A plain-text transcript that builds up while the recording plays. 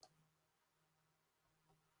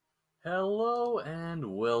Hello and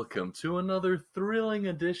welcome to another thrilling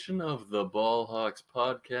edition of the Ball Hawks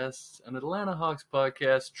podcast, an Atlanta Hawks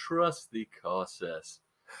podcast. Trust the process.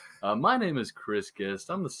 My name is Chris Guest.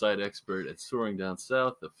 I'm the site expert at Soaring Down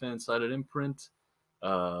South, a fan-sided imprint.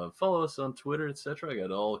 Follow us on Twitter, etc. I got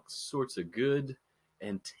all sorts of good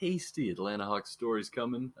and tasty Atlanta Hawks stories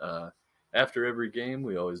coming. After every game,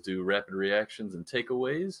 we always do rapid reactions and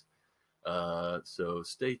takeaways. So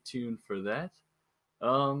stay tuned for that.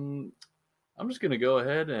 I'm just gonna go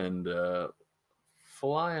ahead and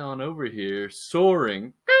fly on over here,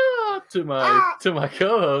 soaring to my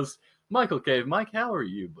co-host Michael Cave. Mike, how are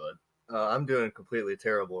you, bud? I'm doing completely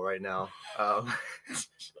terrible right now.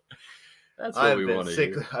 That's what we want to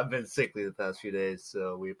hear. I've been sickly the past few days,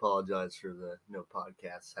 so we apologize for the no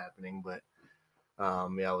podcasts happening. But I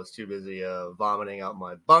was too busy vomiting out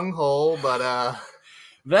my bunghole. But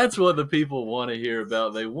that's what the people want to hear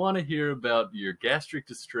about. They want to hear about your gastric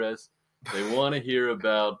distress. They want to hear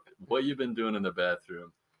about what you've been doing in the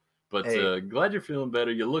bathroom. But Hey. Glad you're feeling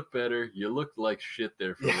better. You look better. You looked like shit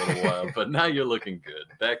there for a little while, but now you're looking good.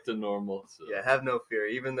 Back to normal. So. Yeah, have no fear.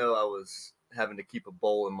 Even though I was having to keep a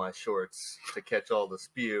bowl in my shorts to catch all the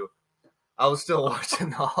spew, I was still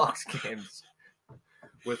watching the Hawks games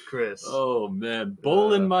with Chris. Oh, man.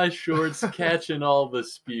 Bowl in my shorts, catching all the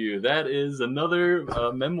spew. That is another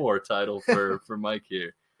memoir title for Mike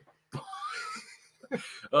here.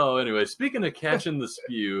 Oh, anyway, speaking of catching the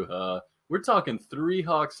spew, we're talking 3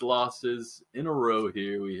 Hawks losses in a row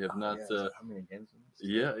here. We have not. How many games?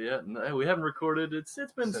 Yeah. No, we haven't recorded. It's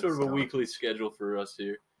been sort of a weekly schedule for us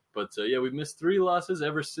here. But we've missed 3 losses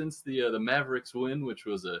ever since the Mavericks win, which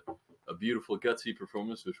was a beautiful gutsy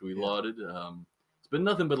performance, which we lauded. It's been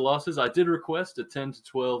nothing but losses. I did request a 10 to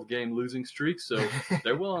 12 game losing streak, so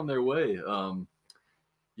they're well on their way.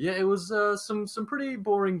 It was some pretty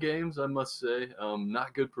boring games, I must say.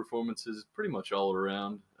 Not good performances, pretty much all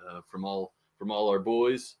around from all our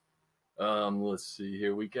boys. Let's see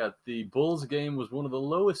here. We got the Bulls game was one of the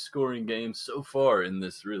lowest scoring games so far in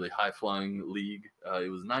this really high-flying league. It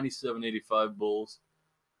was 97-85 Bulls.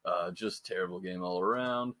 Just terrible game all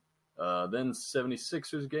around. Then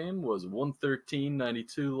 76ers game was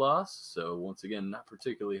 113-92 loss. So once again, not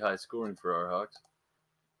particularly high scoring for our Hawks.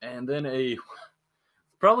 And then I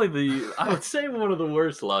would say one of the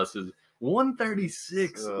worst losses,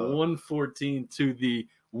 136-114 to the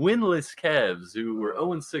winless Cavs, who were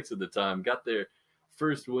 0-6 at the time, got their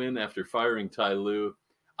first win after firing Ty Lue.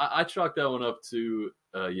 I chalked that one up to,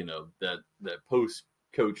 that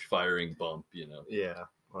post-coach firing bump, Yeah.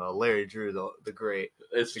 Well, Larry Drew, the great.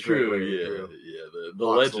 It's the true, great Larry yeah. Drew. Yeah, the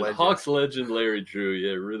legend. Hawks legend Larry Drew,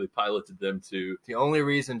 really piloted them to. The only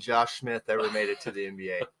reason Josh Smith ever made it to the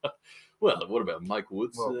NBA. Well, what about Mike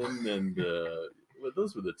Woodson and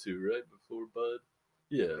those were the 2 right before Bud?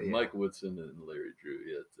 Yeah, Mike Woodson and Larry Drew.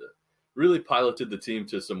 Yeah, really piloted the team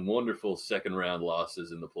to some wonderful second round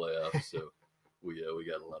losses in the playoffs. So we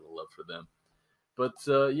got a lot of love for them. But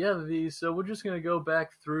so we're just gonna go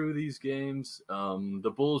back through these games.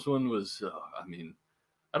 The Bulls one was,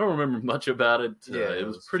 I don't remember much about it. It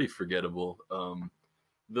was pretty forgettable. One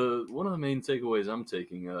of the main takeaways I'm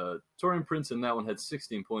taking, Taurean Prince in that one had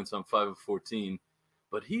 16 points on 5 of 14,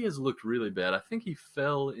 but he has looked really bad. I think he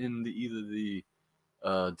fell in either the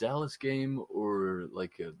Dallas game or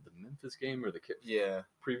the Memphis game or the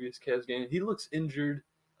previous Cavs game. He looks injured.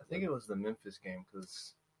 I think it was the Memphis game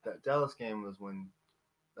because that Dallas game was when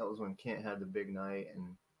Kent had the big night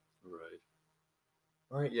and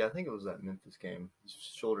right. Yeah, I think it was that Memphis game. His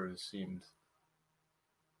shoulders seemed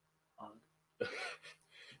odd.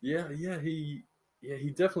 He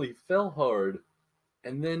definitely fell hard,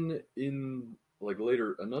 and then in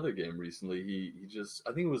later another game recently, he just,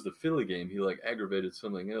 I think it was the Philly game, he aggravated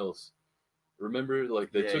something else. Remember,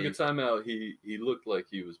 they took a timeout. He looked like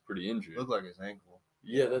he was pretty injured. Looked like his ankle.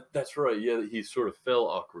 Yeah, that's right. Yeah, he sort of fell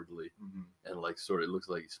awkwardly, and it looks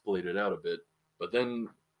like he splayed it out a bit. But then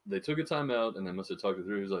they took a timeout, and they must have talked it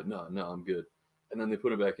through. He was like, "No, I'm good." And then they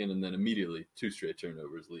put him back in, and then immediately 2 straight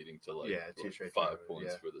turnovers, leading to 2 straight 5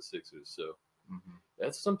 points for the Sixers. So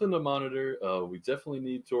that's something to monitor. We definitely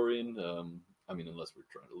need Taurean. Unless we're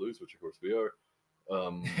trying to lose, which of course we are.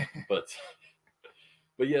 But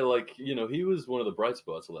he was one of the bright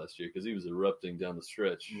spots last year because he was erupting down the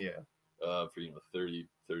stretch. Yeah. For 30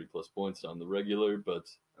 plus points on the regular, but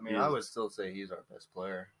I would still say he's our best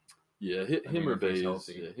player. Yeah, him or Bays. Or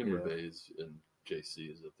Bays, and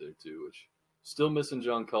JC is up there too, which still missing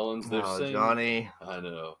John Collins. They're saying Johnny. I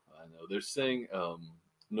know. They're saying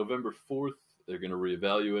November 4th they're going to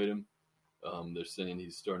reevaluate him. They're saying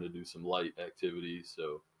he's starting to do some light activity.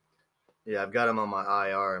 So yeah, I've got him on my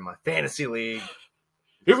IR in my fantasy league.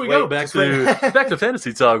 Here we go, back to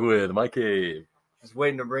fantasy talk with Mike Cave. Just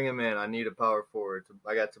waiting to bring him in. I need a power forward.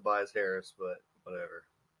 I got Tobias Harris, but whatever.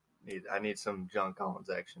 I need some John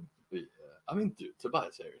Collins action. Yeah, I mean, dude,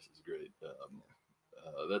 Tobias Harris is great.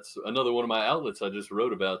 That's another one of my outlets. I just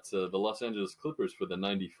wrote about the Los Angeles Clippers for the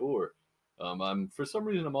 '94. For some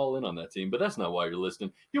reason I'm all in on that team, but that's not why you're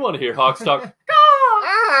listening. You want to hear Hawks talk?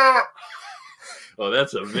 Oh,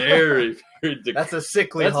 that's a very that's a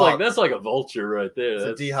sickly that's hawk. That's like a vulture right there.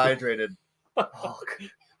 That's a dehydrated hawk.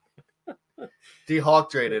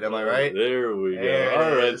 Dehawk-drated, am I right? There we go.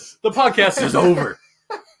 All right. The podcast is over.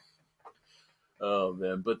 Oh,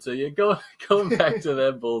 man. But yeah, going back to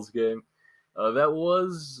that Bulls game, that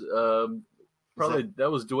was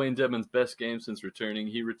that was Dwayne Dedmon's best game since returning.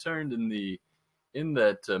 He returned in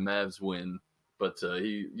that Mavs win, but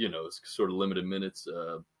he, it's sort of limited minutes.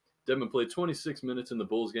 Dedmon played 26 minutes in the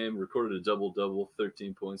Bulls game, recorded a double-double,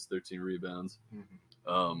 13 points, 13 rebounds,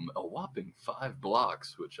 a whopping 5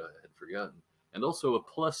 blocks, which I had forgotten, and also a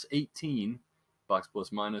plus 18, box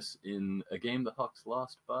plus minus, in a game the Hawks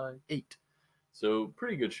lost by 8. So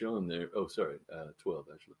pretty good showing there. Oh, sorry, 12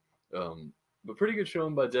 actually. But pretty good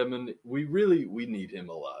showing by Dedmon. We need him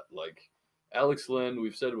a lot. Like Alex Len,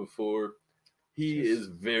 we've said it before, he is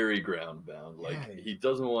very ground bound. Like he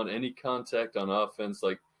doesn't want any contact on offense.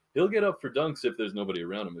 Like he'll get up for dunks if there's nobody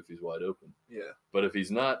around him if he's wide open. Yeah. But if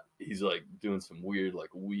he's not, he's like doing some weird,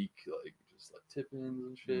 like weak, like just like tip-ins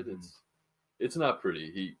and shit. Mm-hmm. It's not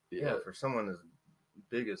pretty. For someone as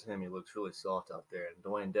big as him, he looks really soft out there. And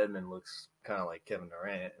Dwayne Dedmon looks kind of like Kevin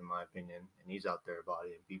Durant, in my opinion, and he's out there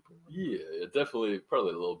bodying people. Yeah, definitely,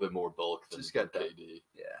 probably a little bit more bulk than KD.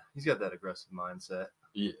 He's got that aggressive mindset.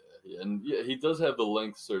 Yeah, and he does have the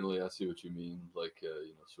length. Certainly, I see what you mean. Like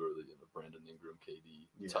sort of the Brandon Ingram, KD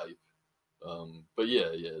type. But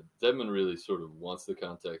Dedmon really sort of wants the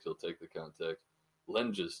contact. He'll take the contact.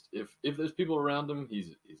 Len just if there's people around him, he's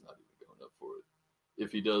not even going up for it.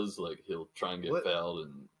 If he does, like he'll try and get fouled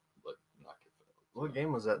and like not get fouled. What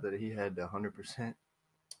game was that he had 100%?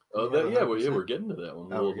 We're getting to that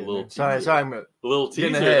one. Sorry, I'm a little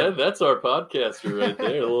teaser. That's our podcaster right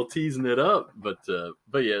there. A little teasing it up, but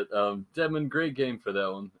Dedmon, great game for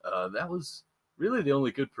that one. That was really the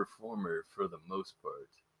only good performer for the most part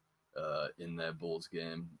in that Bulls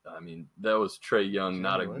game. I mean, that was Trae Young.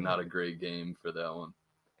 Not a great game for that one.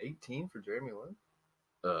 18 for Jeremy Lin.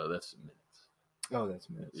 That's minutes. Oh, that's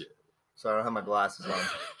minutes. Yeah. So I don't have my glasses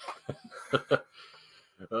on.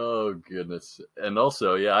 Oh goodness! And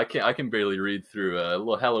also, I can barely read through a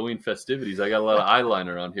little Halloween festivities. I got a lot of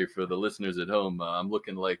eyeliner on here for the listeners at home. I'm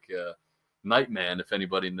looking like Nightman, if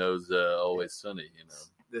anybody knows Always Sunny.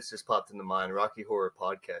 This just popped into mind. Rocky Horror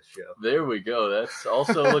Podcast Show. There we go. That's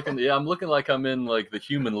also looking. Yeah, I'm looking like I'm in like the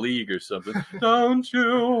Human League or something. Don't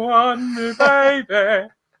you want me, baby?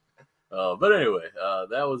 But anyway,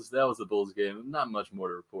 that was the Bulls game. Not much more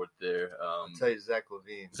to report there. I'll tell you, Zach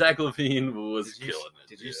LaVine. Zach LaVine was killing it.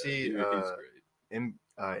 Did you see NBA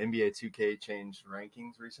 2K changed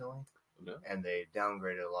rankings recently? No. And they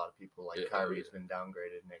downgraded a lot of people. Like Kyrie's been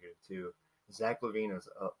downgraded -2. Zach LaVine was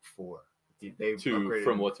up 4. They upgraded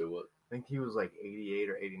from what to what? I think he was like 88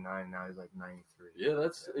 or 89. Now he's like 93. Yeah,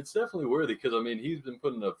 it's definitely worthy because I mean he's been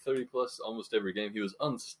putting up 30 plus almost every game. He was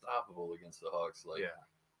unstoppable against the Hawks.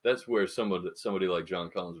 That's where somebody like John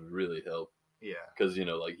Collins would really help. Yeah. Because,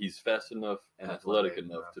 like, he's fast enough and athletic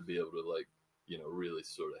enough to be able to, like, really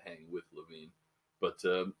sort of hang with LaVine. But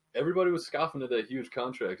everybody was scoffing at that huge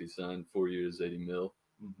contract he signed, 4 years, $80 million.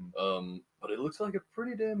 Mm-hmm. But it looks like a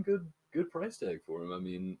pretty damn good price tag for him. I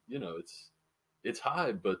mean, it's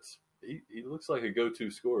high, but he looks like a go-to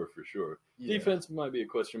scorer for sure. Yeah. Defense might be a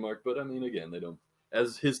question mark, but, I mean, again, they don't,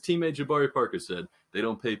 as his teammate Jabari Parker said, they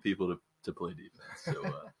don't pay people to play defense.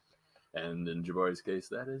 So, and in Jabari's case,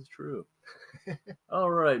 that is true.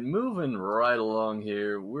 All right, moving right along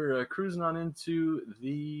here. We're cruising on into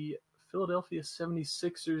the Philadelphia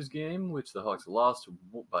 76ers game, which the Hawks lost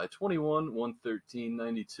by 21,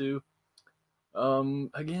 113-92.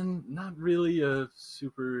 Again, not really a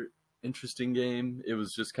super interesting game. It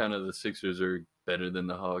was just kind of the Sixers are better than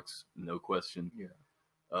the Hawks, no question. Yeah.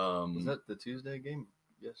 Was that the Tuesday game?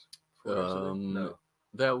 Yes. No.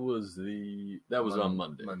 That was on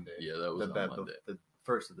Monday. Yeah, that was on Monday. The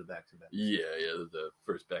first of the back-to-back. Yeah. The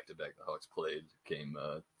first back-to-back the Hawks played came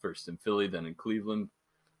first in Philly, then in Cleveland.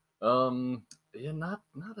 Not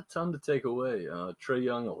a ton to take away. Trae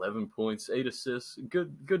Young, 11 points, 8 assists.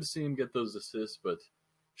 Good to see him get those assists, but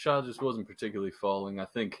shot just wasn't particularly falling. I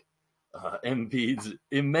think Embiid's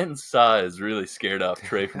immense size really scared off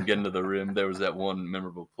Trae from getting to the rim. There was that one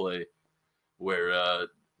memorable play where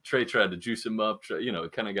Trey tried to juice him up.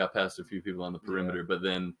 Kind of got past a few people on the perimeter, but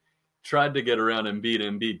then tried to get around Embiid.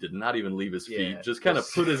 Embiid did not even leave his feet. Just kind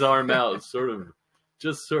of put his arm out, sort of,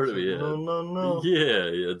 yeah. No.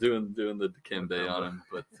 Yeah, doing the Dikembe on him,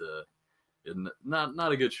 but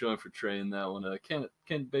not a good showing for Trey in that one.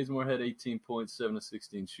 Kent Bazemore had 18 points, 7 of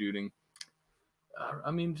 16 shooting. I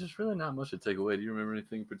mean, just really not much to take away. Do you remember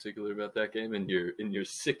anything particular about that game in your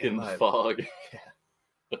sickened fog?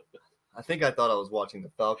 Yeah. I think I thought I was watching the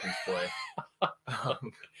Falcons play.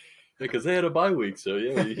 Because they had a bye week, so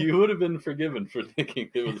yeah, you would have been forgiven for thinking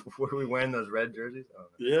it was. Were we wearing those red jerseys?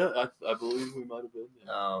 Yeah, I believe we might have been.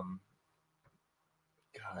 Yeah.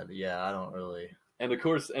 God, yeah, I don't really. And of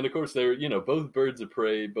course, they're both birds of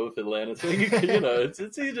prey, both Atlanta. So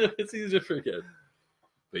it's easy to forget.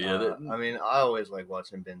 But yeah, I mean, I always like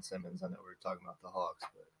watching Ben Simmons. I know we're talking about the Hawks,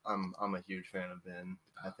 but I'm a huge fan of Ben.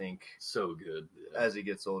 I think so good. Yeah. As he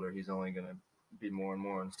gets older, he's only going to be more and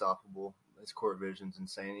more unstoppable. His court vision's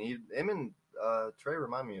insane. Him and Trey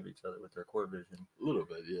remind me of each other with their court vision. A little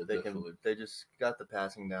bit, yeah, definitely. They just got the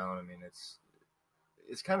passing down. I mean, it's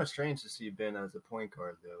kind of strange to see Ben as a point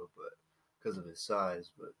guard though, but because of his size,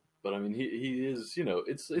 But I mean, he is,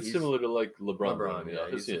 it's similar to like LeBron. Yeah,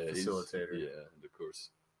 he's a facilitator. And of course,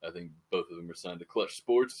 I think both of them are signed to Clutch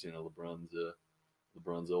Sports.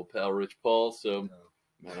 LeBron's old pal Rich Paul. So,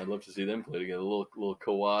 man, I'd love to see them play together. A little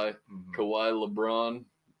Kawhi, Kawhi, LeBron,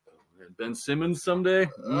 and Ben Simmons someday.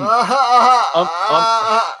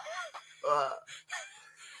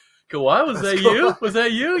 Kawhi, was that you? Was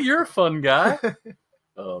that you? You're a fun guy.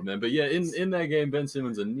 Oh, man. But yeah, in that game, Ben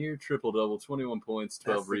Simmons, a near triple-double, 21 points,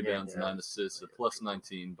 12 rebounds, 9 assists, a plus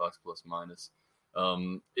 19, box plus minus.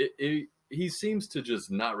 He seems to just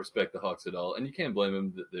not respect the Hawks at all, and you can't blame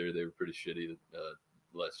him. They were pretty shitty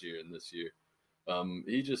last year and this year.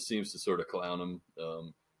 He just seems to sort of clown them.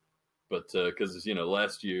 But because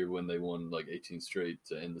last year when they won like 18 straight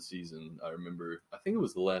to end the season, I think it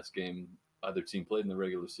was the last game either team played in the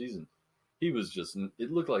regular season. He was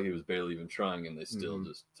it looked like he was barely even trying, and they still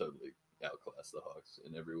just totally outclassed the Hawks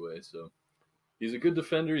in every way. So he's a good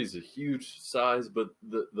defender. He's a huge size, but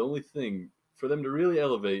the only thing for them to really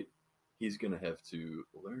elevate, he's going to have to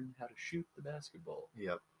learn how to shoot the basketball.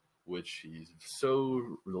 Yep. Which he's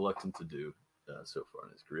so reluctant to do so far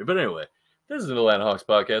in his career. But anyway, this is an Atlanta Hawks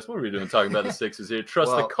podcast. What are we doing talking about the Sixers here?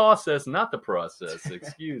 Trust the process, not the process.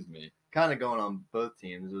 Excuse me. Kind of going on both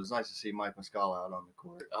teams. It was nice to see Mike Muscala out on the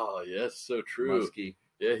court. Oh, yes, so true. Muskie.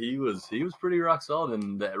 Yeah, he was pretty rock solid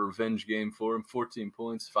in that revenge game for him. 14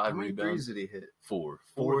 points, 5 rebounds. How many threes did he hit? Four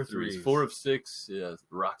threes. 4 of 6. Yeah,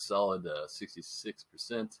 rock solid,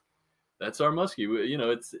 66%. That's our Muskie.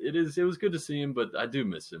 It was good to see him, but I do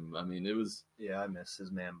miss him. I mean, it was. Yeah, I miss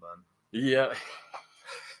his man bun. Yeah.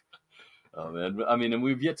 Oh man, I mean, and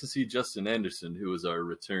we've yet to see Justin Anderson, who was our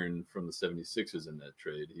return from the 76ers in that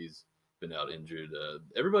trade. He's been out injured.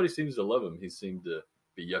 Everybody seems to love him. He seemed to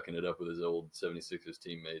be yucking it up with his old 76ers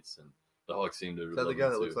teammates, and the Hawks seem to. Is that the guy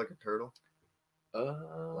that looks like a turtle?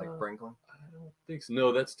 Like Franklin? I don't think so.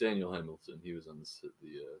 No, that's Daniel Hamilton. He was on the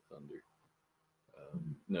Thunder.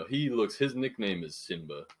 No, his nickname is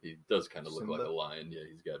Simba. He does kind of look like a lion. Yeah,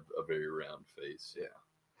 he's got a very round face. Yeah,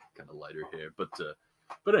 kind of lighter hair.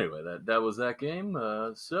 But anyway, that was that game.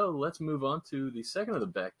 So let's move on to the second of the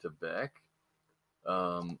back-to-back.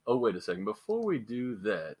 Wait a second. Before we do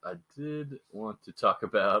that, I did want to talk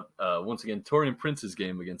about, once again, Taurean Prince's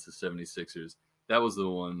game against the 76ers. That was the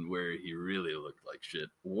one where he really looked like shit.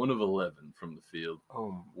 1 of 11 from the field.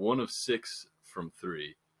 1 of 6 from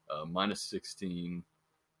 3. Minus 16.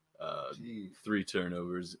 3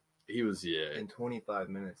 turnovers. He was, in 25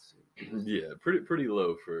 minutes. Yeah, pretty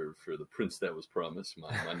low for the Prince that was promised.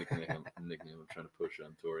 My nickname I'm trying to push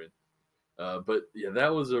on Taurean. But yeah,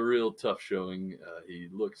 that was a real tough showing. He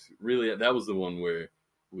looked really. That was the one where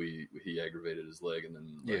he aggravated his leg, and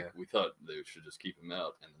then we thought they should just keep him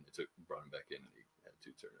out, and then they brought him back in, and he had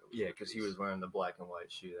 2 turnovers. Yeah, because he was wearing the black and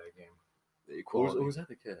white shoe that game. Or was that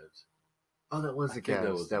the Cavs? Oh, that was the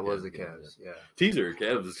Cavs. That was the Cavs. Yeah. Teaser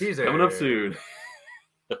Cavs coming up soon.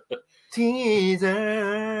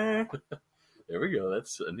 Teaser. There we go.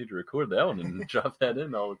 I need to record that one and drop that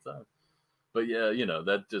in all the time. But yeah,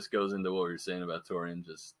 that just goes into what we were saying about Taurean,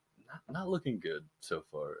 just not looking good so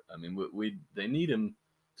far. I mean, they need him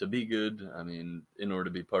to be good. I mean, in order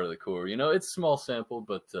to be part of the core. It's a small sample,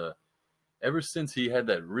 but ever since he had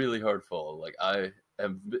that really hard fall,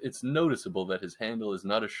 it's noticeable that his handle is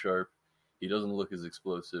not as sharp. He doesn't look as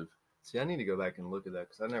explosive. See, I need to go back and look at that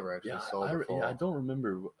because I never actually saw the fall. Yeah, I don't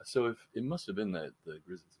remember. So if it must have been the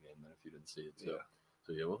Grizzlies game then if you didn't see it. So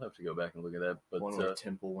yeah, we'll have to go back and look at that. But one where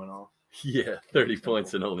Temple went off. Yeah, 30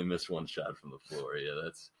 points and only missed one shot from the floor. Yeah,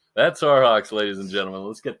 that's our Hawks, ladies and gentlemen.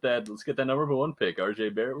 Let's get that number one pick,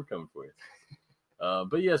 RJ Barrett. We're coming for you.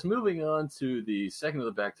 But yes, moving on to the second of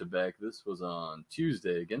the back-to-back. This was on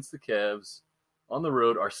Tuesday against the Cavs on the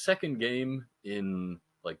road. Our second game in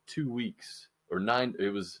like 2 weeks or 9. It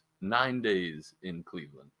was 9 days in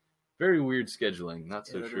Cleveland. Very weird scheduling. Not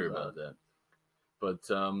so sure about that. But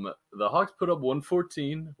the Hawks put up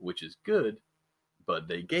 114, which is good. But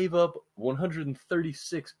they gave up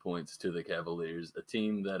 136 points to the Cavaliers, a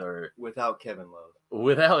team that are without Kevin Love.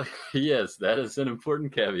 Without, yes, that is an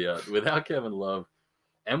important caveat. Without Kevin Love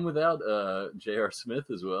and without J.R. Smith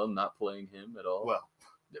as well, not playing him at all. Well,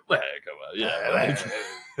 come on, yeah,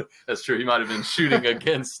 that's true. He might have been shooting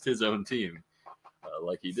against his own team,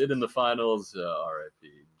 like he did in the finals. R.I.P.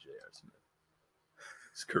 J.R. Smith.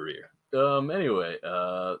 His career. Anyway,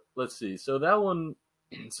 let's see. So that one,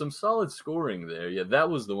 some solid scoring there. Yeah, that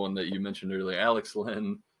was the one that you mentioned earlier. Alex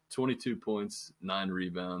Len, 22 points, 9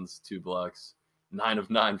 rebounds, 2 blocks. 9 of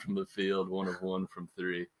 9 from the field, 1 of 1 from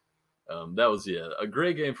 3. That was, a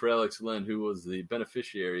great game for Alex Len, who was the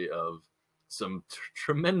beneficiary of some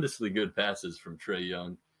tremendously good passes from Trae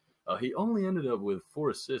Young. He only ended up with 4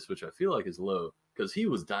 assists, which I feel like is low, because he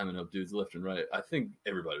was diming up dudes left and right. I think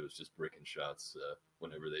everybody was just breaking shots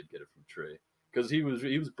whenever they'd get it from Trae, because he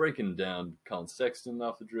was breaking down Colin Sexton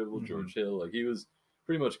off the dribble, George Hill. Like, he was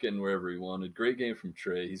pretty much getting wherever he wanted. Great game from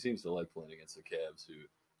Trae. He seems to like playing against the Cavs,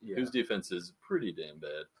 whose defense is pretty damn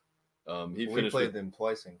bad. We played them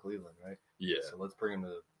twice in Cleveland, right? Yeah. So let's bring him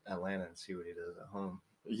to Atlanta and see what he does at home.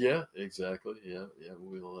 Yeah, exactly. Yeah.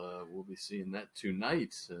 We'll be seeing that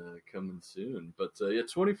tonight, coming soon. But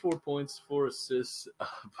 24 points, 4 assists,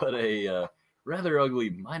 but a rather ugly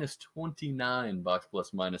minus 29 box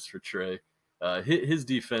plus minus for Trae. His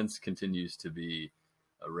defense continues to be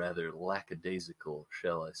a rather lackadaisical,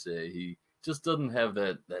 shall I say. He just doesn't have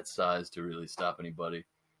that size to really stop anybody.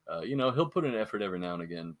 He'll put an effort every now and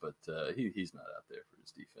again, but he's not out there for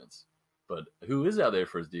his defense. But who is out there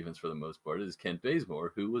for his defense for the most part is Kent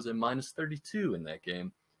Bazemore, who was at minus 32 in that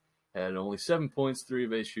game. Had only 7 points, 3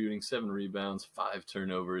 of 8 shooting, 7 rebounds, 5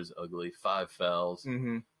 turnovers, ugly, 5 fouls.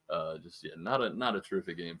 Mm-hmm. Not a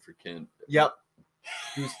terrific game for Kent. Yep.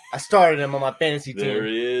 I started him on my fantasy team. There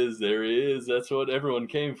he is. That's what everyone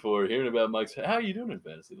came for, hearing about Mike's. How are you doing in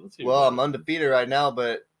fantasy? Let's hear. Well, I'm undefeated right now,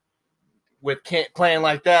 but with Kent playing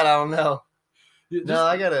like that, I don't know.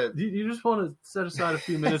 I gotta. You just want to set aside a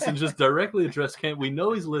few minutes and just directly address Kent. We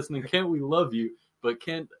know he's listening. Kent, we love you, but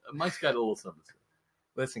Kent, Mike's got a little something to say.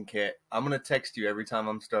 Listen, Kent, I'm gonna text you every time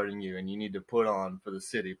I'm starting you, and you need to put on for the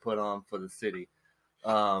city. Put on for the city.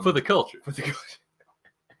 For the culture. For the culture.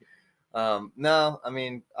 No, I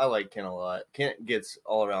mean, I like Kent a lot. Kent gets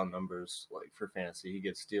all around numbers, like for fantasy. He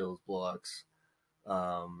gets steals, blocks,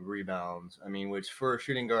 rebounds. I mean, which for a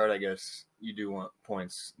shooting guard, I guess you do want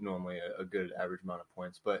points, normally a good average amount of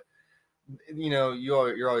points. But,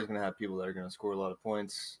 you're always going to have people that are going to score a lot of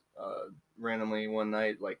points randomly one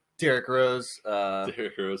night, like Derrick Rose.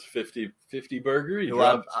 Derrick Rose, 50 burger.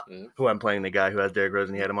 Who I'm playing the guy who has Derrick Rose,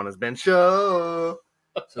 and he had him on his bench show.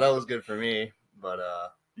 So that was good for me. But,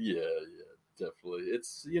 yeah, definitely.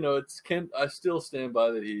 It's Kent. I still stand by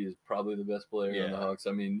that he is probably the best player on the Hawks.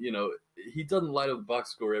 I mean, he doesn't light up the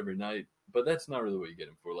box score every night, but that's not really what you get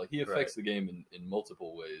him for. Like, he affects the game in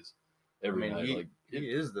multiple ways every night. He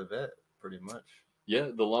is the vet, pretty much. Yeah,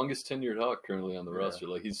 the longest tenured Hawk currently on the roster.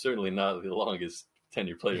 Like, he's certainly not the longest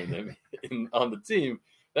tenured player on the team.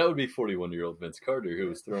 That would be 41-year-old Vince Carter, who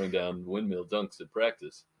was throwing down windmill dunks at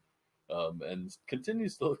practice, and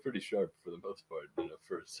continues to look pretty sharp for the most part.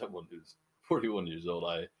 For someone who's 41 years old,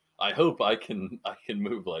 I hope I can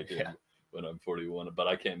move like him when I'm 41, but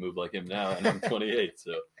I can't move like him now, and I'm 28.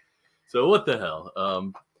 So what the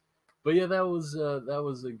hell? But yeah, that was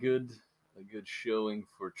a good showing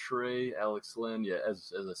for Trae. Alex Len,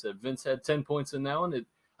 as I said, Vince had 10 points in that one.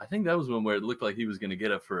 I think that was one where it looked like he was going to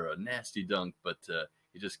get up for a nasty dunk, but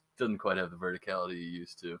he just doesn't quite have the verticality he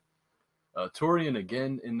used to. Torian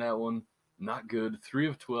again in that one, not good. 3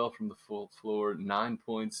 of 12 from the full floor, 9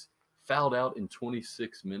 points. Fouled out in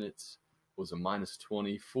 26 minutes, was a minus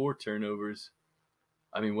 20, 4 turnovers.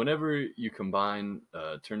 I mean, whenever you combine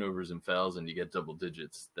turnovers and fouls and you get double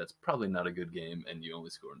digits, that's probably not a good game, and you only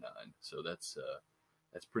score 9. So that's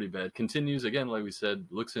pretty bad. Continues, again, like we said,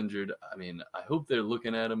 looks injured. I mean, I hope they're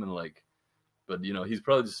looking at him and but, he's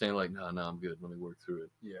probably just saying no, I'm good. Let me work through it.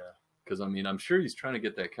 Yeah. Because, I mean, I'm sure he's trying to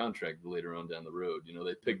get that contract later on down the road.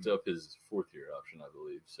 They picked up his 4th-year option, I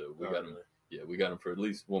believe. So we got him. Yeah, we got him for at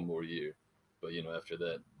least one more year. But, after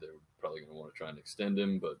that, they're probably going to want to try and extend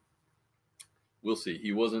him. But we'll see.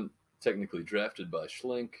 He wasn't technically drafted by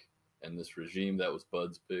Schlenk. and this regime. That was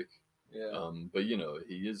Bud's pick. Yeah. But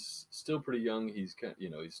he is still pretty young. He's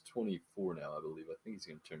he's 24 now, I believe. I think he's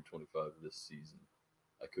going to turn 25 this season.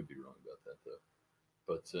 I could be wrong about that though.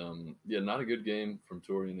 But not a good game from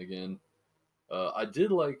Torian again. I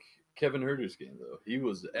did like Kevin Huerter's game though. He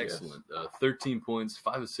was excellent. 13 points,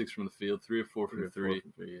 5 of 6 from the field, 3 of 4 from 3.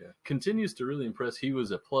 Continues to really impress. He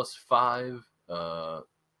was a +5.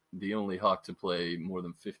 The only Hawk to play more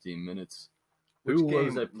than 15 minutes. Which Who game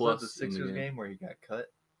was that was plus the in the Sixers game? game where he got cut?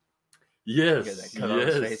 Yes, He got that cut on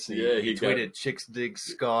his face, and he tweeted "Chicks dig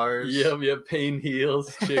scars." Yep, pain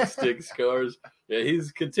heals, chicks dig scars. Yeah,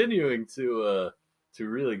 he's continuing to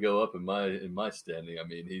really go up in my standing. I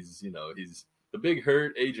mean, he's the big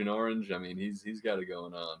hurt Agent Orange. I mean, he's got it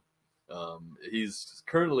going on. He's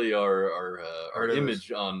currently our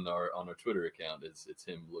image on our Twitter account is it's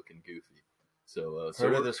him looking goofy. So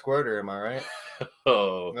Heard of the squirter, am I right?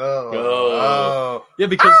 Oh. Yeah,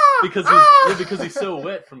 because he's so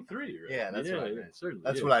wet from 3, right? Yeah, that's what I meant. Certainly.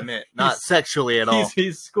 That's what I meant. Not sexually at all.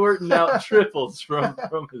 He's squirting out triples from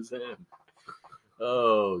his hand.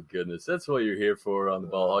 Oh goodness, that's what you're here for on the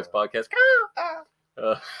Ball Hawks podcast.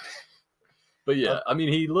 But yeah, I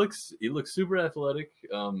mean, he looks super athletic.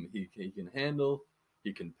 He can handle,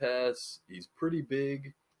 he can pass. He's pretty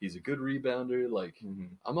big. He's a good rebounder. Like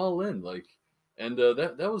I'm all in. Like. And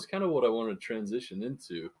that was kind of what I wanted to transition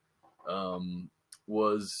into,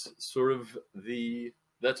 was sort of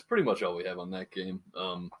that's pretty much all we have on that game.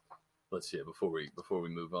 Let's see, before we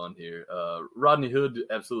move on here, Rodney Hood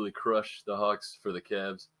absolutely crushed the Hawks for the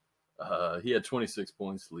Cavs. He had 26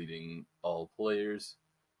 points, leading all players.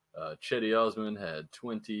 Cedi Osman had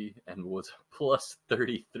 20 and was a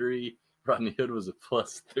 +33. Rodney Hood was a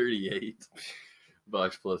 +38,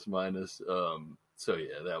 box plus minus. So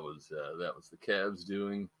yeah, that was the Cavs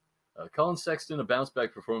doing. Colin Sexton, a bounce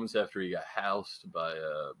back performance after he got housed by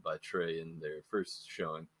Trey in their first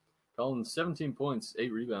showing. Colin 17 points,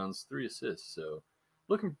 8 rebounds, 3 assists. So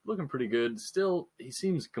looking pretty good. Still, he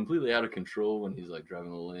seems completely out of control when he's like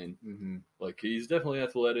driving the lane. Mm-hmm. Like he's definitely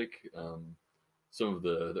athletic. Some of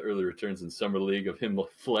the early returns in summer league of him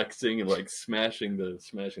flexing and like smashing the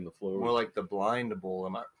floor. More like the blind bull.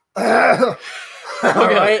 Am I?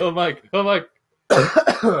 Right? Oh Mike.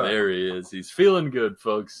 There he is. He's feeling good,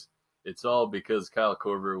 folks. It's all because Kyle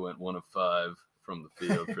Korver went 1 of 5 from the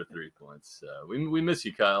field for 3 points. We miss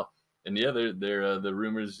you, Kyle. And yeah, they're the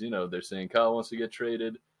rumors. They're saying Kyle wants to get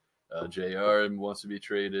traded. JR wants to be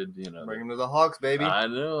traded. Bring him to the Hawks, baby. I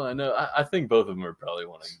know. I think both of them are probably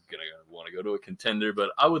gonna want to go to a contender,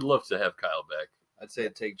 but I would love to have Kyle back. I'd say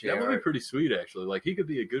take JR. That would be pretty sweet, actually. Like he could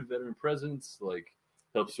be a good veteran presence, like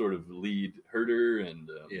help sort of lead Huerter and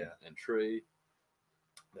Trey.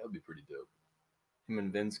 That would be pretty dope. Him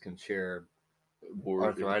and Vince can share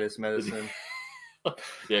arthritis medicine.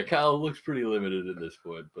 Yeah, Kyle looks pretty limited at this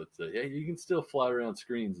point, but yeah, you can still fly around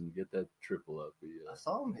screens and get that triple up. I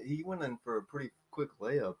saw him. He went in for a pretty quick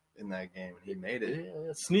layup in that game, and he made it.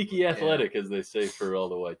 Yeah, sneaky athletic, as they say for all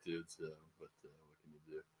the white dudes. But what can you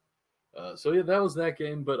do? So yeah, that was that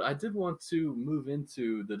game. But I did want to move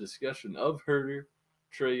into the discussion of Huerter,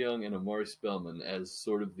 Trae Young, and Amari Spellman as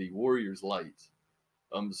sort of the Warriors' light.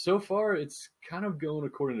 So far, it's kind of going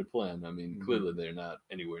according to plan. I mean, clearly they're not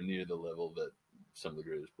anywhere near the level that some of the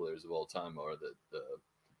greatest players of all time are,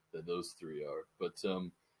 that those three are. But,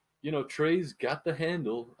 Trae's got the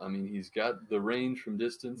handle. I mean, he's got the range from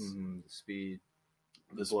distance. The speed.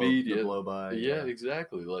 The speed, the blow by. Yeah,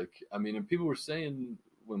 exactly. Like, I mean, and people were saying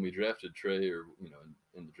when we drafted Trae or,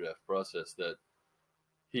 in the draft process that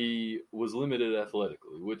he was limited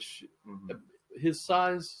athletically, which... His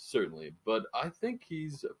size, certainly, but I think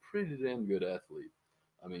he's a pretty damn good athlete.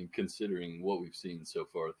 I mean, considering what we've seen so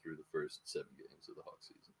far through the first 7 games of the Hawks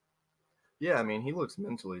season. Yeah, I mean, he looks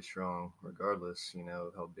mentally strong, regardless,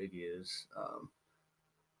 of how big he is.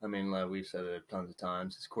 I mean, like we've said it tons of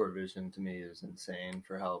times, his court vision to me is insane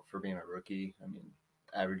for being a rookie. I mean,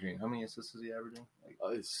 averaging, how many assists is he averaging?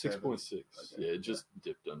 It's 6.6. Okay. Yeah, it just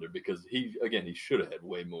dipped under because he should have had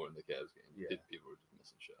way more in the Cavs game. Yeah. People were just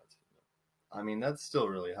missing shots. I mean, that's still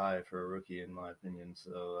really high for a rookie, in my opinion.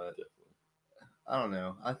 So, definitely. I don't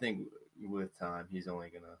know. I think with time, he's only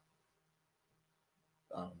going to,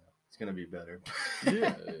 I don't know, it's going to be better.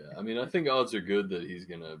 Yeah. I mean, I think odds are good that he's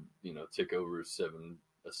going to, tick over 7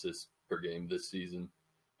 assists per game this season.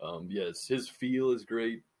 Yes, his feel is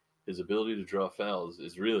great. His ability to draw fouls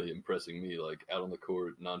is really impressing me, like out on the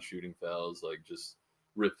court, non-shooting fouls, like just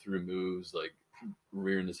rip through moves, like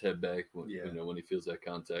rearing his head back when he feels that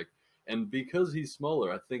contact. And because he's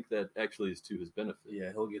smaller, I think that actually is to his benefit.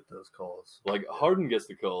 Yeah, he'll get those calls. Like Harden gets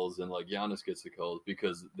the calls and like Giannis gets the calls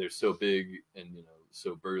because they're so big and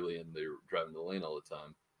so burly and they're driving the lane all the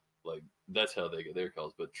time. Like that's how they get their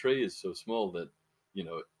calls. But Trae is so small that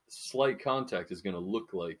slight contact is going to look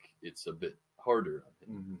like it's a bit harder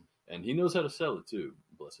on him, and he knows how to sell it too.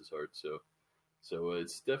 Bless his heart. So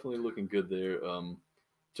it's definitely looking good there. In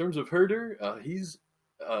terms of Herder, he's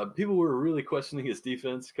people were really questioning his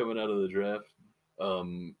defense coming out of the draft.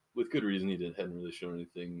 With good reason. He hadn't really shown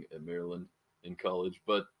anything at Maryland in college,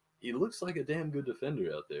 but he looks like a damn good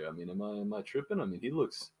defender out there. I mean, am I tripping? I mean, he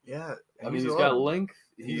looks. Yeah. I mean, he's got length.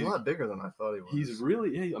 He's a lot bigger than I thought he was. He's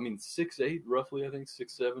really, I mean, 6'8", roughly. I think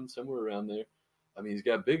 6'7", somewhere around there. I mean, he's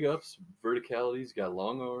got big ups, verticality. He's got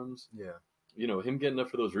long arms. Yeah. Him getting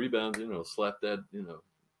up for those rebounds. Slap that,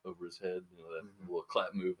 over his head. That little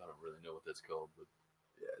clap move. I don't really know what that's called, but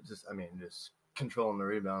yeah, just controlling the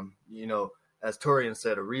rebound. As Torian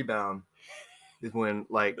said, a rebound is when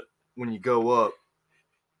you go up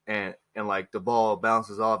and like the ball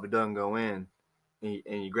bounces off, it doesn't go in,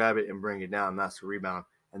 and you grab it and bring it down. That's a rebound,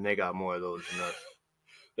 and they got more of those than us.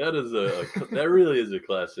 That really is a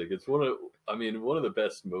classic. It's one of the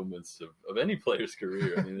best moments of any player's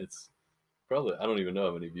career. I mean, it's probably, I don't even know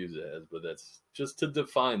how many views it has, but that's just to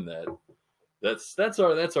define that. That's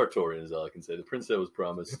our Torian is all I can say. The prince that was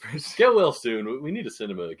promised. Get well soon. We need to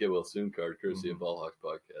send him a get well soon card, courtesy of Ball Hawks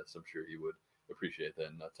Podcast. I'm sure he would appreciate that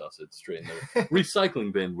and not toss it straight in the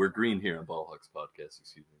recycling bin. We're green here on Ball Hawks Podcast.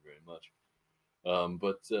 Excuse me very much.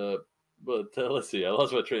 But let's see. I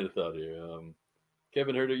lost my train of thought here.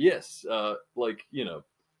 Kevin Herter, yes.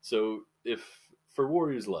 So if for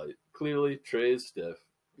Warriors Light, clearly Trae is Steph.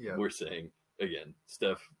 Yeah. We're saying again,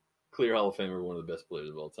 Steph, clear Hall of Famer, one of the best players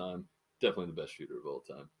of all time. Definitely the best shooter of all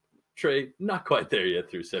time. Trae, not quite there yet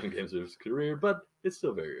through 7 games of his career, but it's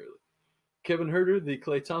still very early. Kevin Herter, the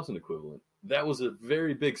Klay Thompson equivalent. That was a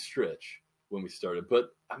very big stretch when we started.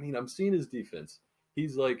 But, I mean, I'm seeing his defense.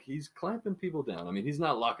 He's clamping people down. I mean, he's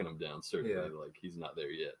not locking them down, certainly. Yeah. Like, he's not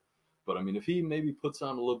there yet. But, I mean, if he maybe puts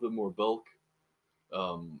on a little bit more bulk,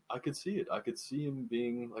 I could see it. I could see him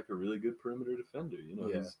being like a really good perimeter defender.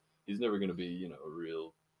 He's never going to be,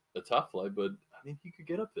 a top flight, but I mean, he could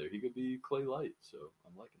get up there. He could be Klay light, so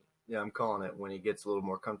I'm liking it. Yeah, I'm calling it. When he gets a little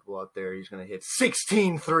more comfortable out there, he's going to hit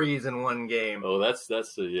 16 threes in one game. Oh, that's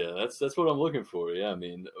what I'm looking for. Yeah, I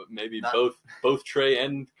mean, maybe both Trae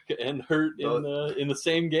and Hurt in the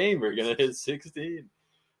same game are going to hit 16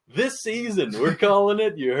 this season. We're calling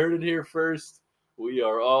it. You heard it here first. We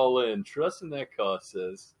are all in. Trusting that cost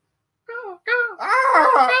says. Go.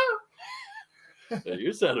 Yeah,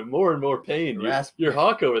 you're sounding more and more pain. Your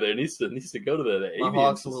hawk over there needs to go to the My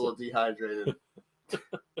hawk's a little dehydrated.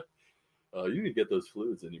 Oh, you could get those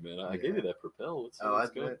fluids in you, man. I gave you that Propel. Let's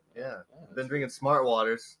go. Yeah. Been drinking Smart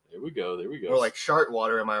Waters. There we go. Or like Shark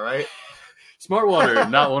Water, am I right? Smart Water,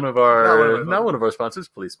 not one of our sponsors.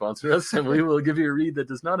 Please sponsor us, and we will give you a read that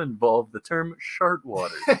does not involve the term Shark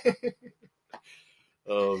Water.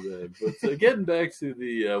 Oh man! But getting back to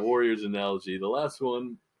the Warriors analogy, the last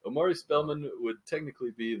one. Omari Spellman would technically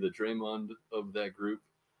be the Draymond of that group.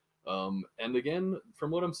 And again, from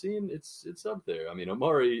what I'm seeing, it's up there. I mean,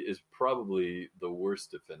 Omari is probably the worst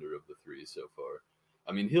defender of the three so far.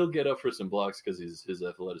 I mean, he'll get up for some blocks because his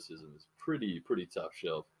athleticism is pretty top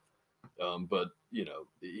shelf. But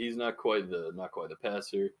he's not quite the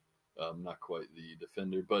passer, not quite the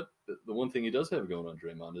defender. But the one thing he does have going on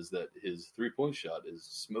Draymond is that his 3-point shot is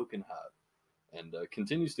smoking hot and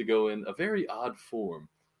continues to go in a very odd form.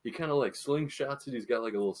 He kind of like slingshots it. He's got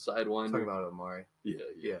like a little sidewinder. Talking about Omari. Yeah.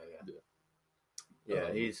 Yeah,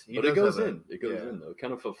 but it goes in. It goes in though.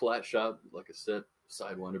 Kind of a flat shot, like a set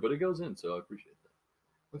sidewinder, but it goes in. So I appreciate that.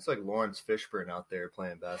 Looks like Lawrence Fishburne out there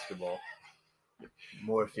playing basketball.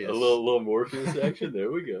 Morpheus. A little Morpheus action. There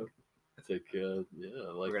we go. It's like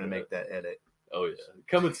we're gonna make that edit. Oh yeah,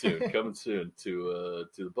 coming soon to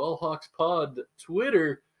the Ball Hawks Pod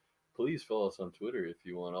Twitter. Please follow us on Twitter if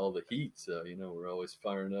you want all the heat. We're always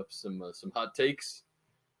firing up some hot takes.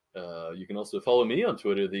 You can also follow me on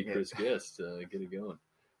Twitter, the Chris Guest. Get it going.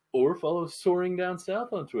 Or follow Soaring Down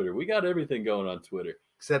South on Twitter. We got everything going on Twitter.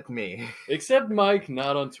 Except me. Except Mike,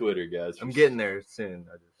 not on Twitter, guys. I'm getting there soon.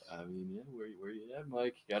 Where you at,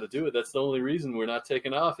 Mike? Got to do it. That's the only reason we're not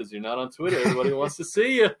taking off is you're not on Twitter. Everybody wants to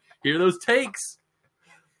see you. Hear those takes.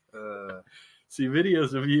 See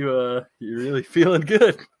videos of you. You're really feeling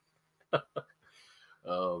good.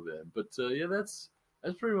 Oh man, but that's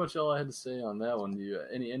pretty much all I had to say on that one. You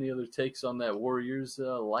any other takes on that Warriors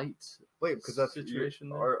light? Wait, because that's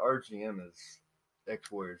situation. Our GM is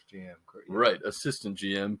ex-Warriors GM. Correct? Yeah. Right, assistant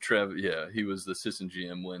GM Travis. Yeah, he was the assistant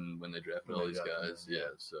GM when they drafted all these guys. Them, yeah,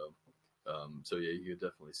 so yeah, you could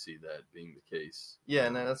definitely see that being the case. Yeah,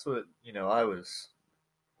 and that's what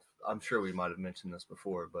I'm sure we might have mentioned this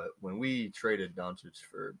before, but when we traded Doncic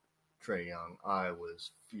for Trae Young, I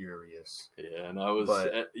was furious. Yeah, and I was.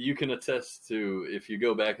 You can attest to, if you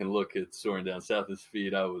go back and look at Soaring Down South's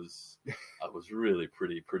feed, I was really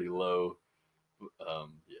pretty low.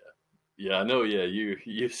 Yeah, I know. Yeah,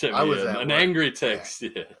 you sent me an angry text.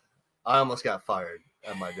 Yeah. I almost got fired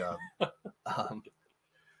at my job.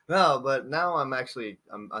 No, but now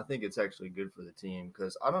I think it's actually good for the team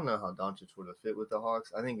because I don't know how Doncic would have fit with the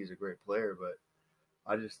Hawks. I think he's a great player, but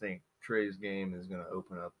I just think Trae's game is going to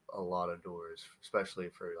open up a lot of doors, especially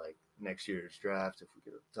for like next year's draft. If we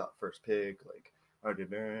get a top first pick, like RJ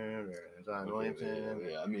Barrett or Zion Williamson.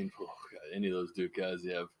 Yeah, I mean, any of those Duke guys,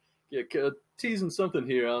 teasing something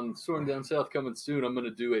here on Soaring Down South coming soon. I'm going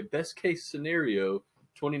to do a best case scenario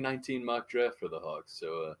 2019 mock draft for the Hawks.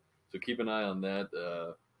 So keep an eye on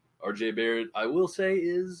that. RJ Barrett, I will say,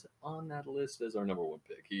 is on that list as our number 1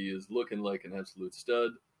 pick. He is looking like an absolute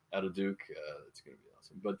stud out of Duke. It's going to be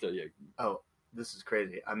awesome. But yeah. Oh, this is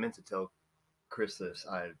crazy. I meant to tell Chris this.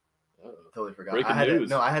 I totally forgot. Breaking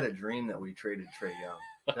news. I had a dream that we traded Trae Young.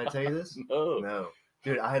 Did I tell you this? No.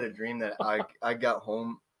 Dude, I had a dream that I got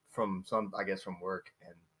home from from work,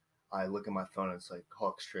 and I look at my phone and it's like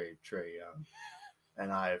Hawks trade Trae Young.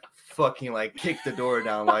 And I fucking kicked the door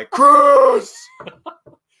down like, Chris!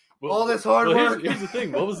 All this hard work. Here's the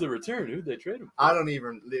thing. What was the return? Who'd they trade him for? I don't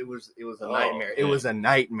even. It was a nightmare. Man. It was a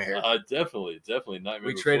nightmare. Definitely nightmare.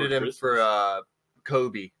 We traded him for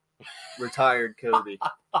Kobe, retired Kobe.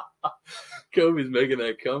 Kobe's making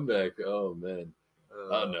that comeback. Oh man.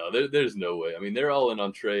 No, there's no way. I mean, they're all in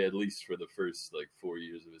on Trae at least for the first 4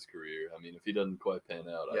 years of his career. I mean, if he doesn't quite pan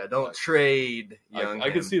out, don't trade Young. I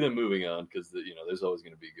could see them moving on because there's always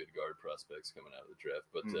going to be good guard prospects coming out of the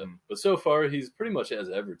draft. But so far he's pretty much as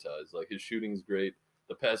advertised. Like his shooting's great,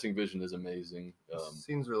 the passing vision is amazing.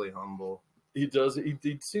 Seems really humble. He does.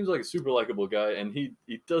 He seems like a super likable guy, and he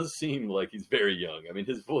does seem like he's very young. I mean,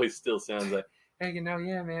 his voice still sounds like, hey,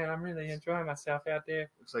 yeah, man, I'm really enjoying myself out there.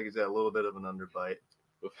 Looks like he's got a little bit of an underbite.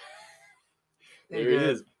 There it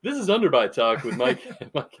is. This is Underbite Talk with Mike.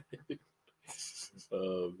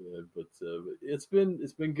 Oh man, but it's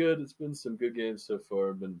been good. It's been some good games so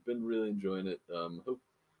far. Been really enjoying it.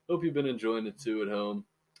 Hope you've been enjoying it too at home.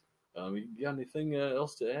 You got anything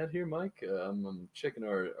else to add here, Mike? I'm checking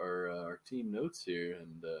our team notes here,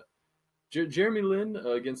 and Jeremy Lin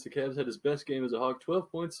against the Cavs had his best game as a Hawk.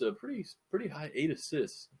 12 points, pretty high, 8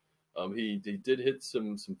 assists. He did hit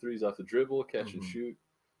some threes off the dribble, catch and shoot.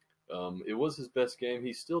 It was his best game.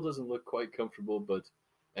 He still doesn't look quite comfortable,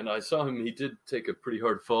 and I saw him. He did take a pretty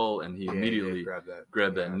hard fall, and he immediately grabbed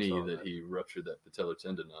that knee that he ruptured that patellar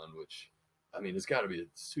tendon on, which, I mean, it's got to be a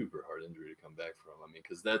super hard injury to come back from. I mean,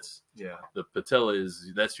 because the patella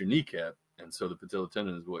that's your kneecap, and so the patellar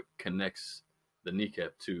tendon is what connects the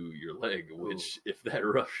kneecap to your leg, which if that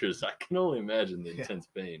ruptures, I can only imagine the intense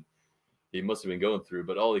pain he must have been going through.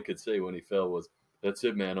 But all he could say when he fell was, "That's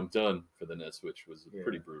it, man. I'm done," for the Nets, which was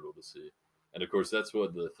pretty brutal to see. And, of course, that's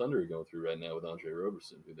what the Thunder are going through right now with Andre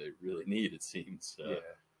Roberson, who they really need, it seems.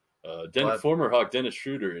 Former Hawk Dennis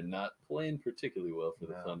Schroeder not playing particularly well for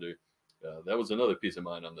the Thunder. That was another piece of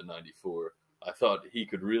mind on the 94. I thought he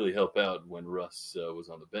could really help out when Russ was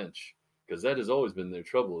on the bench, because that has always been their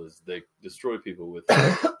trouble, is they destroy people with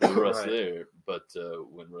Russ there. But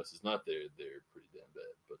when Russ is not there, they're pretty damn bad.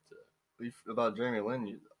 But about Jeremy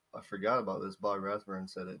Lin, I forgot about this. Bob Rathburn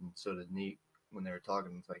said it, and so did Neek when they were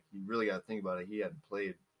talking. It's like, you really got to think about it. He hadn't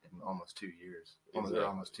played in almost 2 years,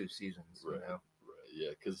 almost 2 seasons. Right. Right.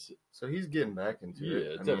 Yeah. So he's getting back into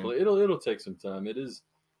it. Yeah, definitely. It'll take some time. It is.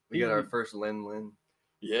 We got our first Lin.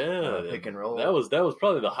 Yeah, pick and roll. That was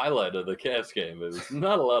probably the highlight of the Cavs game. It was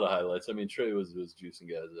not a lot of highlights. I mean, Trae was juicing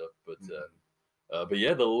guys up, but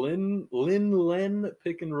yeah, the Lin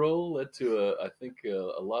pick and roll led to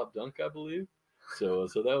a lob dunk, I believe. So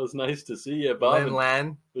that was nice to see. Yeah, Bob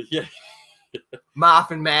Lin. Yeah.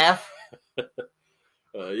 Moff and Math.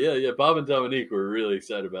 Bob and Dominique were really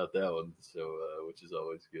excited about that one. So which is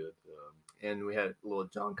always good. And we had a little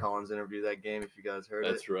John Collins interview that game, if you guys heard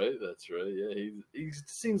it. That's right. Yeah, he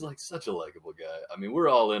seems like such a likable guy. I mean, we're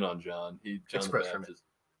all in on John. Express from it.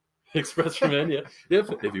 Express from it, yeah.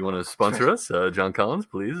 If you want to sponsor us, John Collins,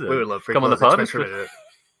 please. We would love come on the pod.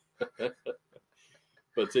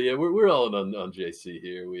 But we're all in on JC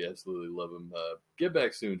here. We absolutely love him. Get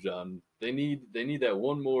back soon, John. They need that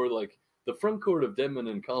one more, the front court of Dedmon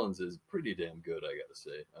and Collins is pretty damn good, I gotta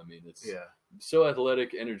say. I mean, it's so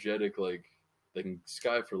athletic, energetic. They can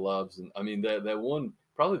sky for lobs, and I mean that one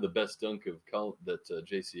probably the best dunk of that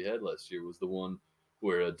JC had last year was the one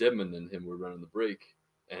where Dedmon and him were running the break,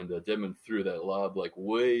 and Dedmon threw that lob like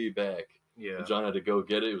way back. Yeah. And John had to go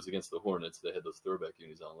get it. It was against the Hornets. They had those throwback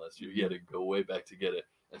unis on last year. He had to go way back to get it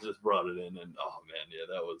and just brought it in. And oh man, yeah,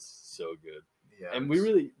 that was so good. Yeah. And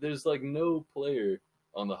there's like no player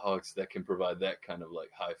on the Hawks that can provide that kind of like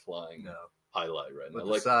high flying highlight right With now.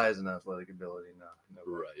 the Like size and athletic ability, no.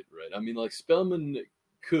 Right. I mean, like Spellman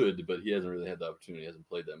could, but he hasn't really had the opportunity. He hasn't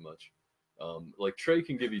played that much. Like Trey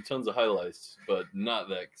can give you tons of highlights, but not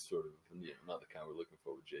that sort of, not the kind we're looking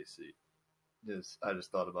for with JC. I just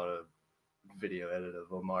thought about a video edit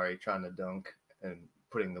of Omari trying to dunk and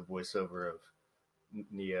putting the voiceover of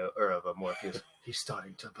Neo or of Morpheus. He's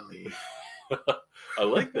starting to believe. I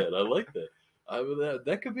like that.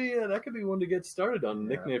 That could be one to get started on.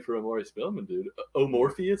 Nickname for Omari Spellman, dude.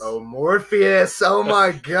 Morpheus. Morpheus! Oh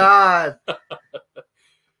my God!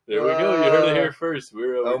 There we go. You heard it here first.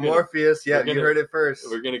 We're Morpheus. Yeah, you heard it first.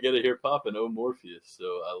 We're gonna get it here popping. Morpheus.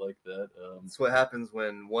 So I like that. That's what happens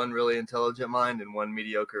when one really intelligent mind and one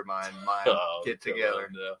mediocre mind get together.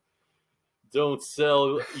 Don't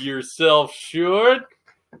sell yourself short.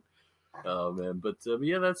 Oh man, but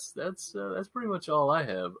yeah, that's pretty much all I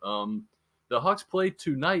have. The Hawks play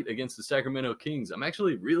tonight against the Sacramento Kings. I'm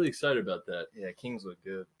actually really excited about that. Yeah, Kings look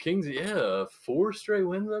good. Kings, 4 straight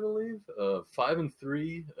wins, I believe.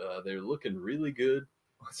 5-3. They're looking really good.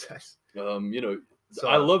 What's that? So,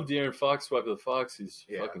 I love De'Aaron Fox, Swipe of the Fox. He's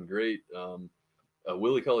fucking great.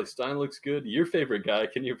 Willie Cauley-Stein looks good. Your favorite guy,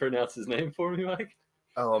 can you pronounce his name for me, Mike?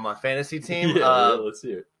 Oh, my fantasy team? Let's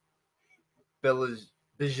hear it.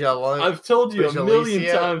 I've told you a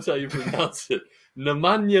million times how you pronounce it.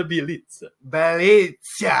 Nemanja Bjelica.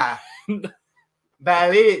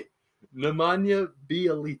 Nemanja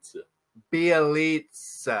Bjelica.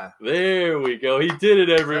 There we go. He did it,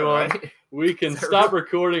 everyone. Right? We can stop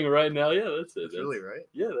recording right now. Yeah, that's it. That's really right?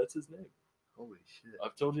 Yeah, that's his name. Holy shit.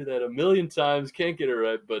 I've told you that a million times. Can't get it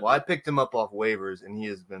right. But I picked him up off waivers, and he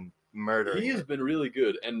has been murdering. He has been really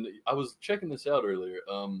good. And I was checking this out earlier.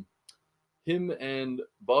 Him and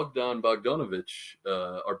Bogdan Bogdanovic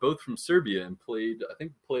are both from Serbia and played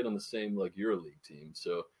on the same like EuroLeague team.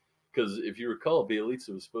 So, because if you recall, Bjelica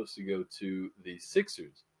was supposed to go to the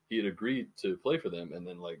Sixers. He had agreed to play for them, and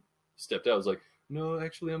then like stepped out. I was like, no,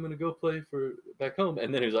 actually, I'm going to go play for back home.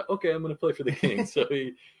 And then he was like, okay, I'm going to play for the Kings. So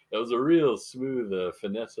that was a real smooth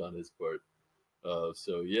finesse on his part.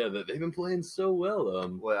 So yeah, they've been playing so well.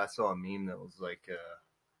 Well, I saw a meme that was like.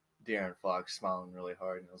 De'Aaron Fox smiling really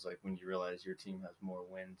hard, and it was like when you realize your team has more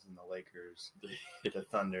wins than the Lakers, the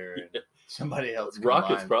Thunder, and somebody else.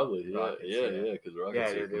 Rockets probably, yeah, Rockets, because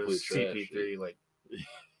Rockets are complete trash. CP3, like,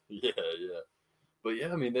 yeah. But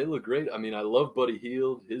yeah, I mean they look great. I mean I love Buddy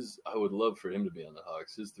Hield. I would love for him to be on the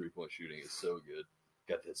Hawks. His 3-point shooting is so good.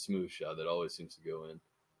 Got that smooth shot that always seems to go in.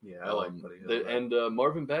 Yeah, I like Buddy Hield. And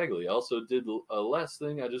Marvin Bagley also did a last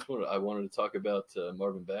thing. I wanted to talk about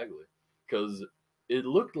Marvin Bagley because. It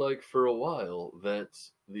looked like for a while that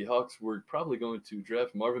the Hawks were probably going to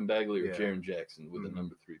draft Marvin Bagley or Jaren Jackson with the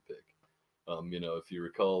number 3 pick. If you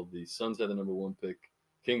recall, the Suns had the number 1 pick,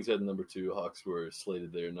 Kings had the number 2, Hawks were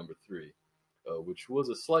slated there number 3, which was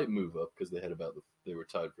a slight move up because they were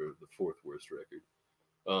tied for the 4th worst record.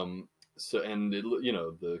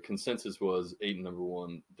 The consensus was 8 and number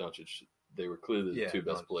 1, Doncic. They were clearly the 2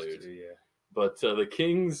 best players. But the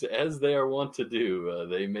Kings, as they are wont to do,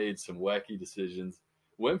 they made some wacky decisions,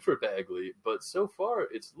 went for Bagley, but so far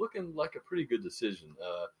it's looking like a pretty good decision.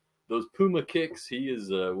 Those Puma kicks, he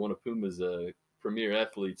is one of Puma's premier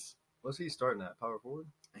athletes. Was he starting at power forward?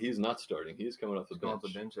 He's not starting. He's coming off the bench.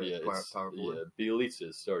 Power forward. Yeah, Bjelica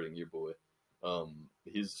is starting, your boy.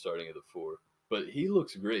 He's starting at the 4. But he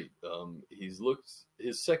looks great. His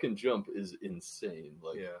second jump is insane.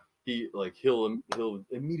 He'll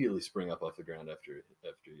immediately spring up off the ground after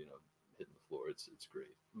hitting the floor. It's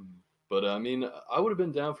great. Mm-hmm. But I mean, I would have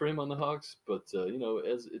been down for him on the Hawks. But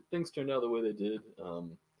as things turned out the way they did, I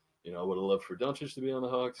would have loved for Doncic to be on the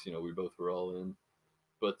Hawks. We both were all in.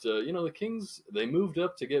 But the Kings, they moved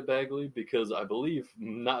up to get Bagley because I believe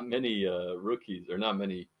not many rookies or not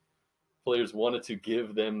many players wanted to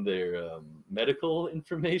give them their medical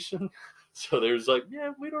information. So there's like,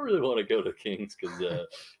 we don't really want to go to Kings because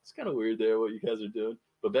it's kind of weird there what you guys are doing.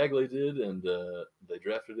 But Bagley did, and they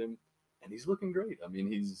drafted him, and he's looking great. I mean,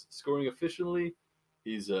 he's scoring efficiently.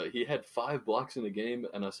 He had 5 blocks in a game,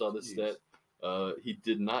 and I saw this stat. He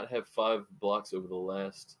did not have 5 blocks over the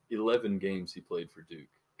last 11 games he played for Duke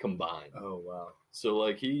combined. Oh, wow. So,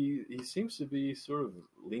 like, he seems to be sort of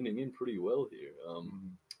leaning in pretty well here.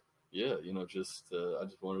 yeah, just I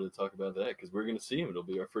just wanted to talk about that because we're gonna see him. It'll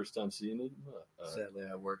be our first time seeing him. Sadly,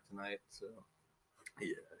 I work tonight, so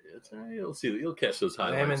Yeah, it's all right. You'll see. You'll catch those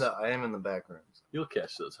I highlights. am in the back room. So. You'll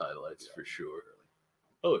catch those highlights for sure.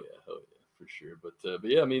 Oh yeah, for sure. But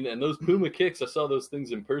yeah, I mean, and those Puma kicks, I saw those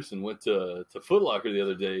things in person. Went to Foot Locker the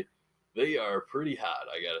other day. They are pretty hot,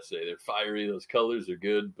 I gotta say. They're fiery. Those colors are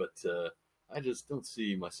good, but I just don't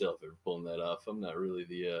see myself ever pulling that off. I'm not really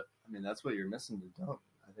the. I mean, that's what you're missing to dunk.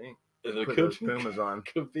 I think The put coach those Pumas on.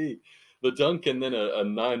 could be the dunk and then a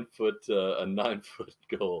 9-foot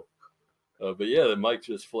goal. But yeah, Mike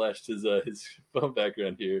just flashed his phone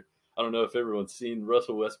background here. I don't know if everyone's seen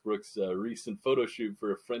Russell Westbrook's recent photo shoot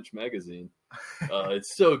for a French magazine.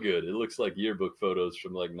 It's so good. It looks like yearbook photos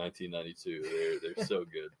from like 1992. They're so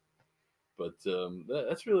good. But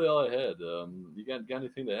that's really all I had. You got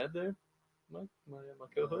anything to add there, my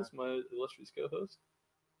co-host, my illustrious co-host?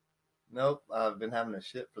 Nope, I've been having a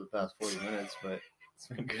shit for the past 40 minutes, but it's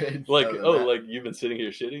been good. Like you've been sitting here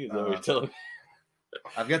shitting? Is that what you're telling me?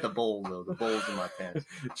 I've got the bowl, though. The bowl's in my pants.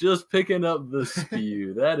 Just picking up the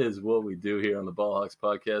spew. That is what we do here on the Ballhawks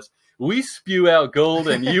podcast. We spew out gold,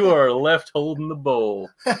 and you are left holding the bowl.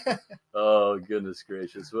 Oh, goodness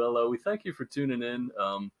gracious. Well, we thank you for tuning in.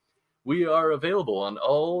 We are available on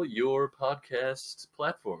all your podcast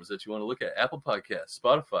platforms that you want to look at. Apple Podcasts,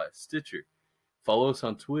 Spotify, Stitcher. Follow us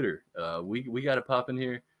on Twitter. We got it popping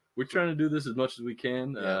here. We're trying to do this as much as we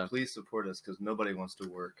can. Yeah, please support us because nobody wants to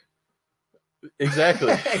work.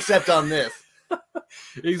 Exactly. Except on this.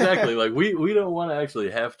 Exactly. Like we don't want to actually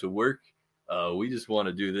have to work. We just want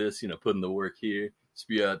to do this, put in the work here,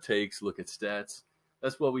 spew out takes, look at stats.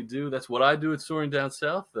 That's what we do. That's what I do at Soaring Down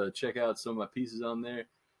South. Check out some of my pieces on there.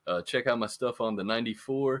 Check out my stuff on the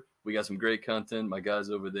 94. We got some great content. My guys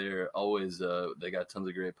over there always, they got tons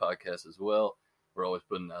of great podcasts as well. We're always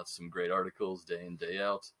putting out some great articles day in, day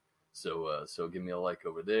out. So give me a like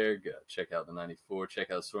over there. Check out the 94.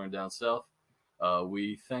 Check out Soaring Down South.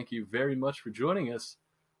 We thank you very much for joining us.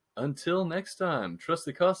 Until next time, trust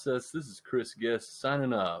the process. This is Chris Guest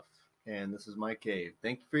signing off. And this is Mike Cave.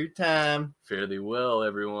 Thank you for your time. Fare thee well,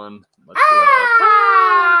 everyone. Much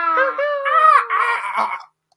love.